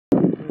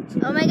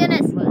Oh my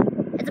goodness!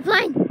 It's a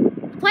plane!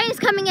 The plane is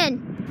coming in!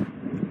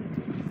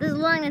 This is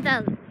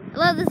LITTLEOINK9000.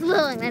 Hello, this is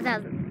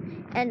LITTLEOINK9000.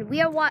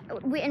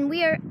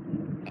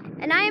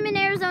 And I am in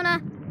Arizona,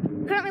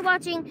 currently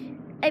watching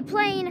a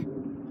plane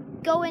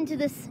go into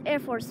this Air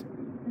Force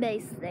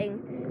base thing,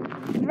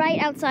 right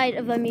outside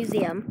of a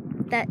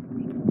museum.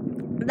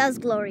 That's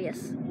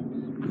glorious.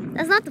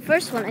 That's not the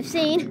first one I've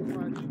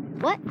seen.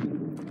 What?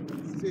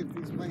 See if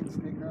these planes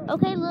take off.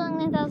 Okay,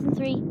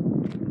 LITTLEOINK9003.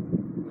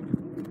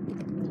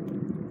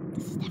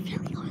 This is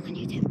definitely going on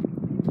YouTube.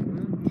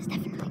 This is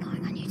definitely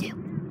going on YouTube.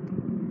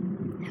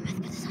 I'm about to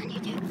put this on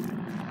YouTube.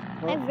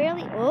 I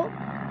rarely.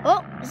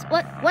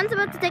 One's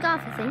about to take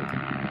off, I think.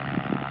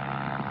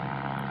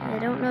 I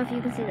don't know if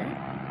you can see that.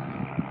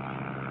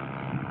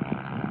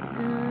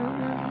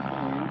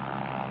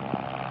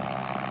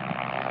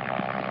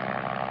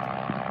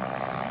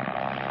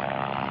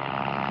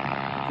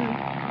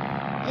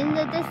 In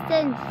the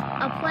distance,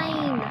 a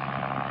plane.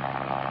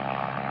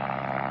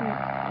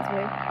 That's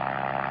weird.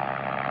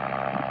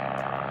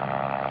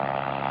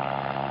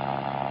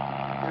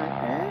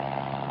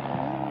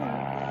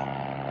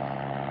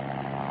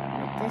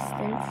 The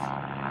distance.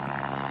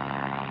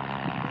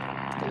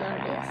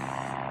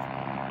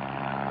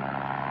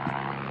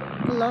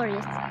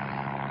 Glorious.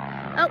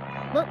 Oh,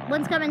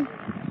 one's coming.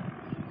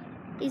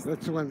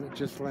 That's the one that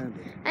just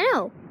landed. I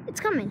know. It's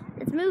coming.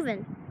 It's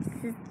moving.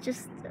 It's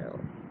just.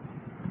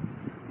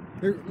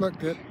 Here, look,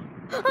 good.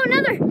 Oh,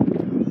 another!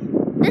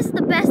 This is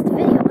the best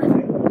video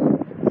ever.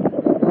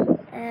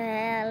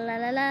 La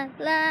la la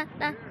la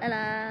la la la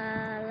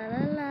la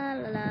la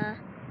la la.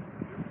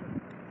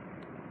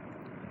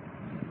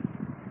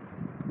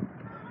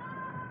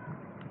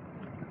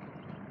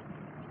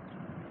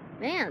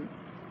 Man,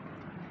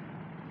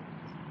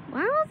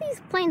 why are all these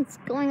planes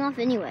going off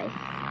anyway?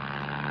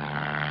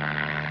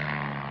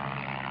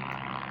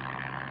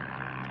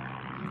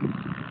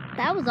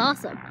 That was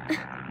awesome.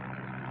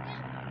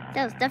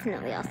 That was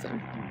definitely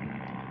awesome.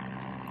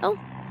 Oh,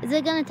 is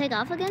it gonna take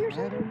off again or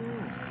something?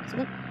 Is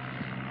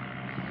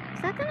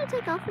that gonna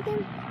take off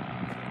again?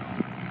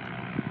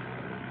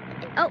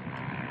 Oh,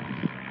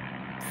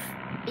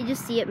 you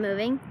just see it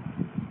moving.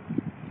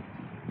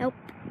 Nope.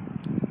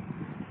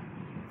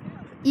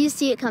 You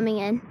see it coming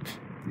in.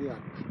 Yeah.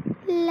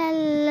 La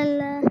la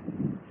la.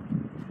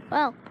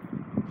 Well,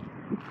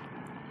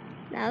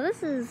 now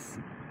this is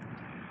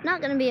not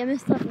gonna be a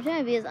missed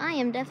opportunity because I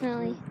am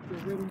definitely.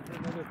 They're waiting for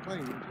another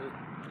plane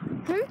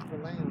to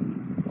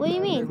land. What do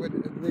you mean? They would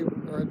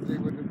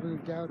have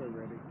moved out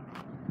already.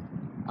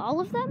 All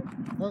of them?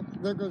 Oh,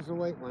 there goes the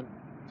white one.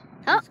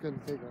 Oh. It's going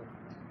to take off.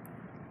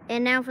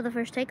 And now for the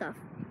first takeoff.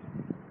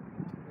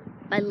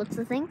 By looks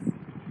of things.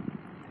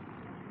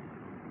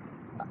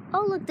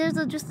 Oh, look, there's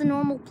just a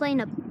normal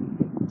plane up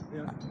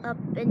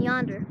in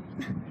yonder.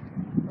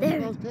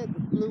 There. Oh, the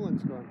blue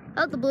one's going.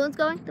 Oh, the balloon's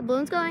going. The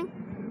balloon's going.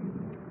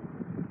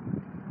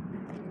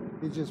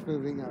 He's just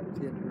moving up,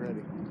 getting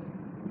ready.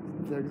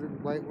 The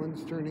white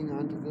one's turning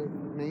onto the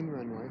main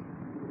runway.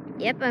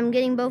 Yep, I'm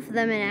getting both of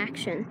them in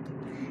action.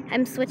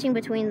 I'm switching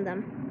between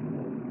them.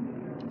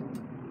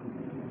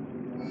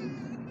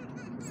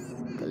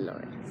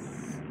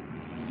 Glorious.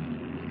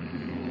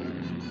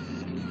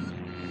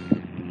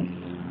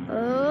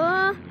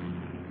 Oh.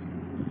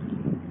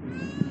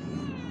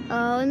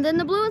 Oh, and then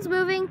the blue one's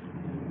moving.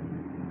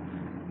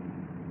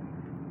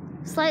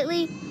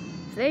 Slightly,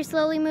 very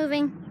slowly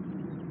moving.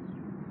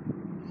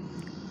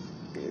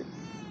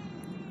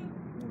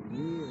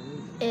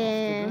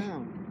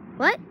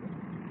 What?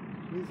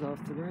 He's off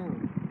the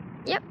ground.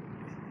 Yep.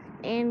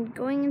 And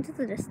going into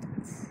the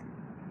distance.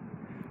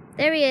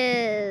 There he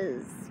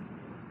is.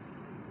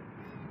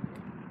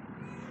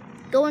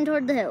 Going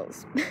toward the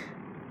hills.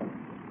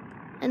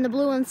 And the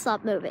blue one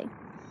stopped moving.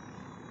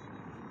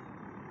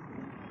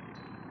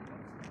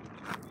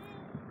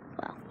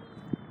 Wow.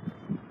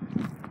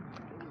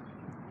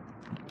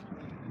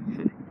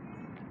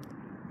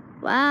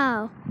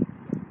 Wow.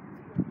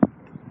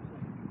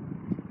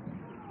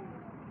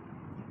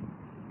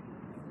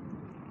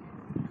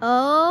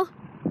 Oh.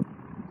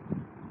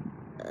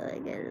 I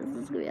guess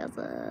this is gonna be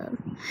awesome.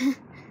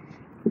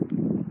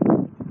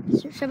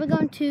 Shall we go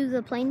into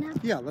the plane now?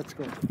 Yeah, let's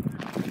go.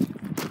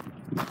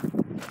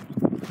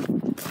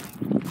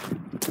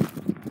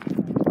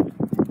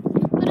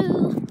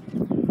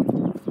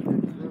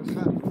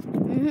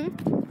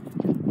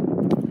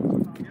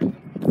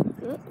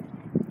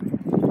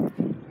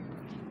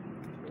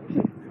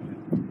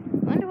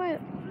 Wonder why.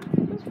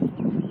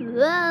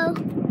 Whoa.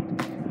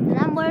 And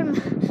I'm wearing my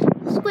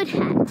squid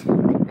hat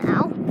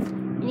now.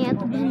 And you have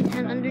to pin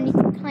down underneath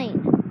the plane.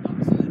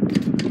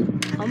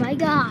 Oh my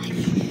gosh.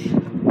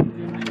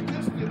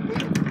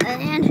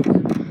 And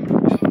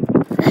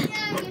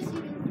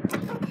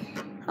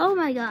oh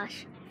my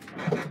gosh.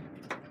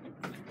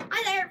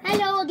 Hi there.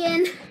 Hello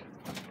again.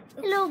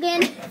 Hello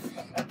again.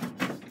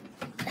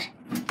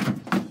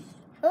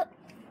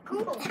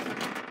 Cool.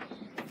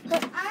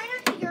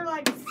 I know you're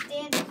like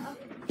standing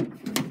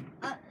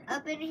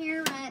up in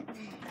here, but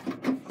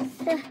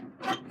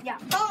yeah,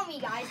 follow me,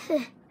 guys.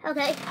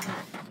 Okay.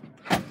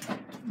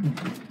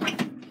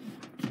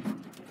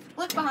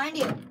 Look behind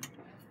you.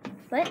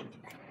 What?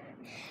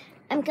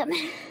 I'm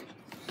coming.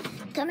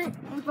 Coming.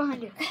 Look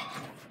behind you.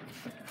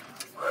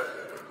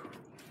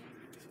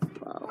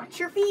 Whoa. Watch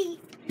your feet.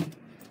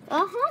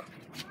 Uh-huh.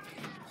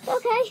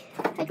 Okay,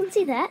 I can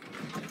see that.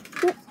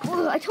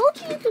 Whoa, I told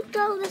you could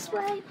go this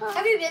way, Paul.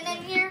 Have you been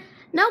in here?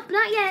 Nope,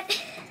 not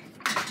yet.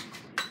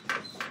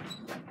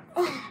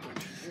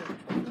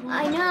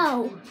 I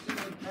know.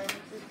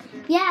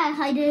 Yeah,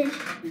 I did.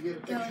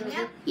 Going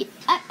up. Yeah,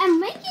 I'm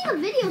making a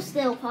video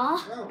still, Paul.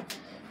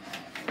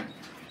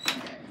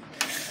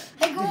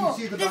 Hey, cool.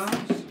 Did you see the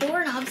bombs?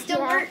 Doorknob still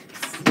Yeah.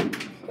 works.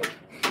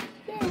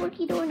 Yeah,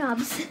 worky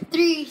doorknobs.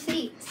 3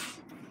 seats.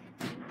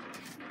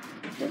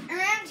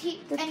 Around here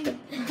and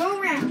go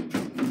around.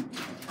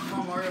 Come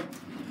on, Mario.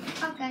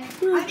 Okay.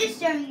 I'm just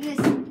showing you this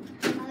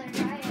other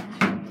guy.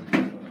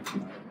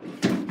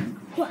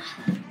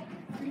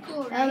 Pretty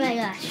cool, right? Oh my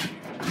gosh.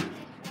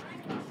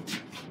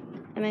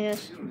 Oh my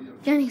gosh.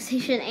 Dining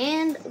station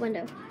and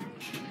window.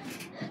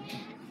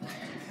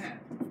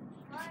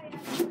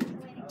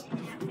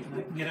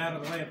 Get out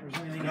of the way if there's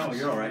anything No, else.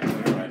 you're all right.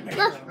 You're all right.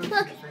 Look,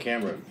 look.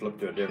 Camera flipped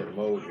to a different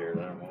mode here.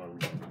 That one.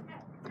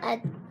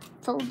 I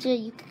told you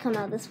you could come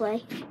out this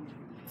way.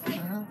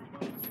 Uh-huh.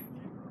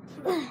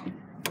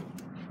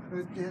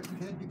 Ted,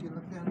 did you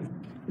look down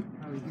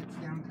how he gets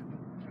down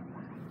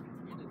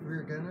to the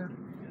rear gunner?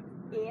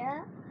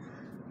 Yeah.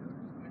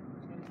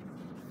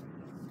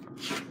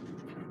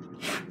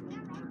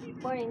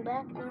 Boarding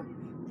back now.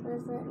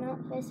 Is it not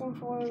facing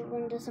forward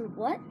into some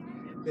what?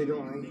 They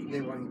want you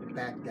to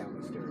back down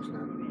the stairs,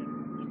 not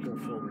go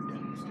forward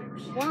down the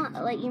stairs.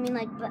 Why? Like you mean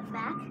like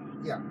back?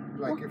 Yeah,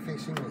 like you're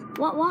facing me.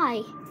 What?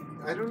 Why?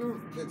 I don't know.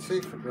 It's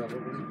safer probably.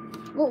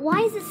 Well,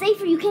 why is it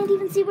safer? You can't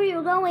even see where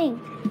you're going.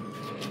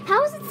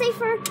 How is it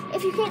safer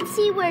if you can't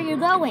see where you're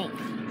going?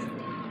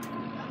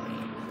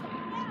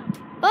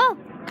 Oh,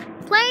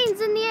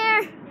 planes in the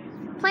air.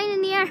 Plane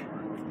in the air.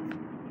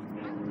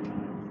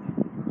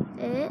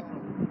 Did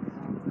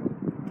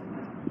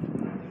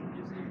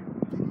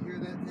you hear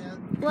that, Dad?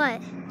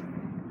 What?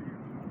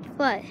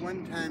 What?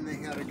 One time they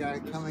had a guy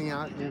coming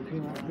out and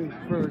came out feet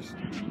first,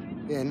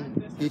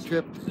 and he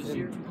tripped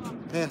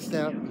and passed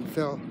out and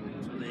fell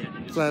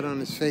flat on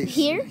his face.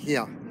 Here?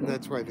 Yeah,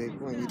 that's why they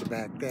want you to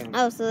back down.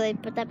 Oh, so they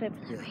put that paper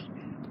there, Yeah.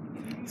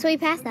 right? So he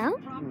passed out?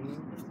 Mhm.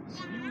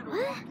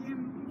 What?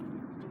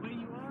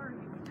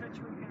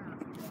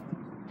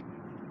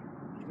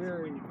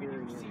 Very,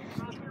 very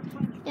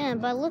interesting. Yeah,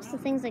 by the looks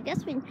of things, I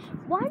guess we...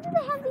 Why do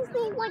they have these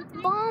little,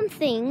 like, bomb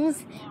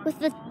things with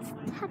the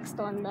text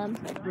on them?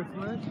 With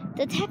what?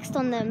 The text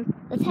on them.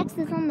 The text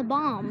is on the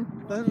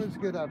bomb. That was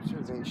good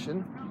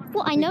observation.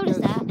 Well, I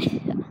noticed that.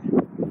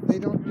 They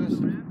don't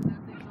just,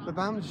 the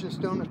bombs just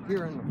don't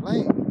appear in the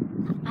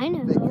plane. I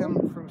know. They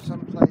come from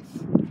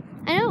someplace.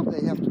 I know.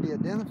 They have to be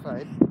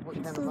identified, what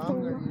kind This of is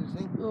bomb the- they're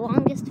using. The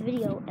longest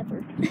video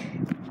ever.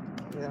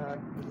 Yeah, I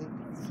hate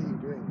to see you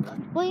doing that.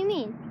 What do you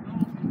mean?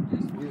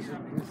 Use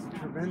a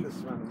tremendous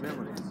amount of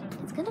memory.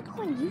 It's gonna go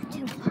on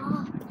YouTube,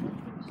 Paul.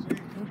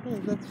 Okay,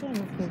 that's fine.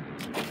 Okay.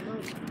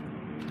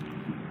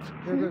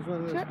 There goes one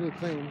of those blue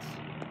planes.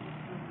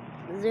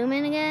 Zoom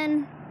in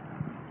again.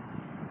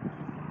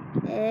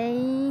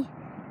 Hey.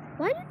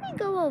 Why did they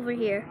go over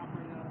here?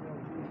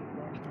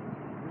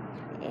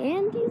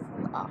 And he's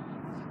off.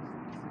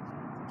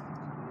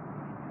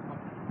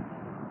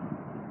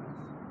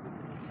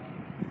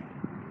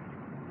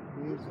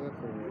 He's up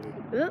already.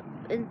 Oh,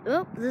 and,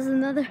 oh, there's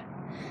another.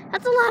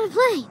 That's a lot of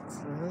planes.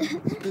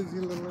 It's a busy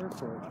little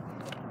airport.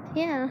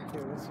 Yeah. Okay,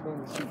 let's go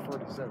on the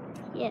C-47.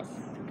 Yes.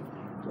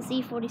 The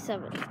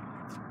C-47.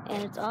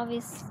 And it's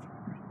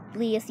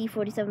obviously a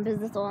C-47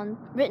 because it's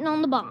written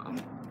on the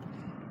bomb.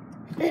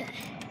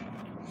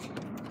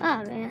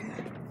 Oh, man.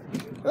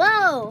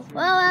 Whoa! Whoa,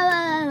 whoa,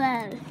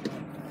 whoa,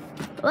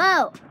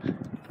 whoa. Whoa!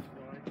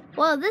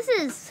 Whoa, this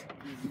is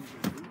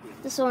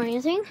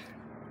disorienting.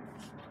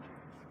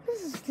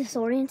 This is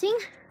disorienting.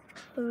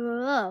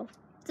 Whoa.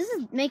 This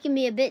is making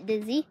me a bit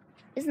dizzy,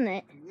 isn't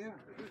it? Yeah.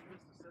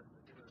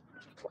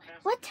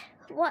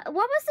 What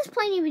was this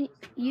plane even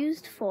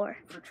used for?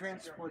 For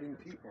transporting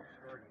people.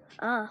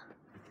 Oh.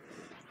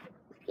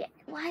 Yeah,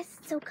 why is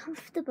it so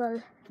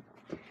comfortable?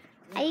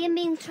 I am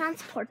being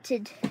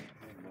transported.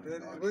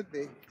 It would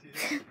be.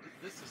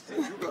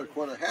 You got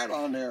quite a hat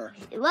on there.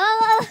 Whoa!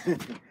 Huh?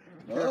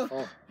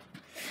 Careful.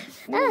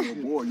 Oh,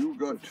 boy, you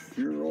got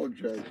your all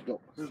jacked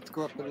up. Let's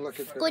go up and look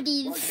at the...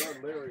 Goodies.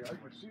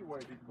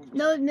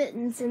 No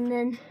admittance, and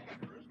then...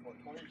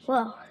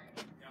 Whoa.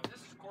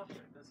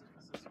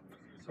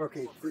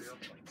 Okay,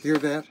 hear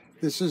that?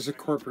 This is a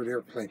corporate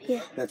airplane.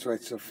 Yeah. That's why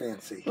it's so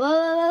fancy. Whoa,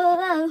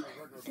 whoa, whoa,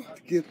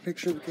 Get a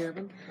picture of the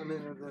cabin? I mean,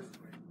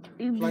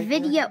 whoa. The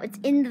video, it's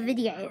in the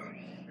video.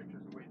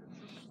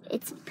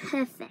 It's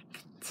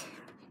perfect.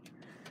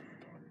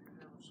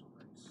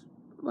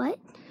 What?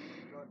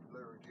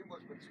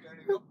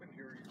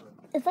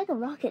 It's like a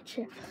rocket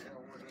ship.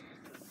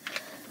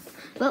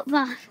 Well,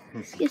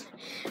 excuse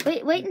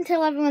me. Wait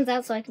until everyone's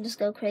out so I can just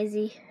go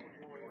crazy.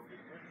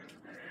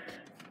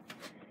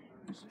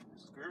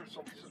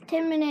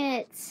 10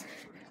 minutes.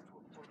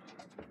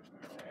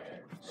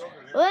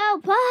 Well,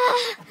 Pa!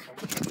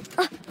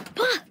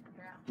 Pa!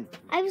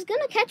 I was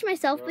gonna catch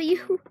myself, but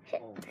you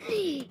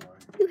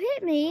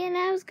hit me, and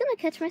I was gonna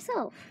catch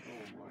myself.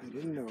 I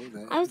didn't know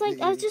that.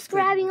 I was just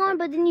grabbing on,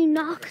 but then you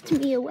knocked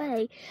me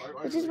away.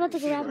 I was just about to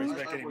grab on,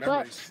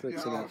 but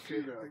That's enough.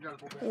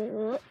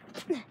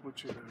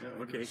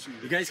 Okay.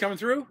 You guys coming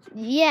through?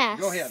 yes,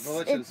 Go ahead. Well,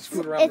 let's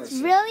scoot around it's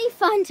this. really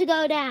fun to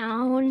go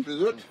down.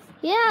 Is it?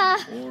 Yeah,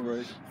 All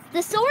right.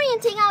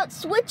 disorienting out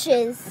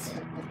switches.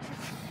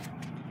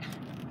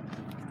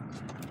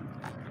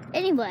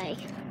 Anyway,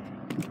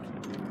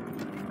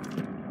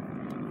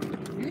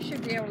 You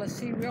should be able to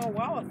see real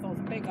well with those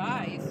big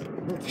eyes.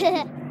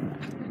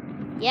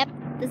 yep,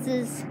 this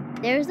is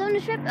the Arizona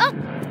trip. Oh,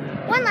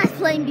 one last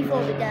plane before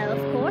we go,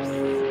 of course.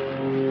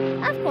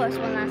 Of course,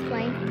 one last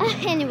plane.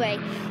 Anyway,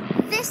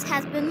 this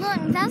has been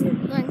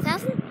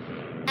LITTLEOINK9000.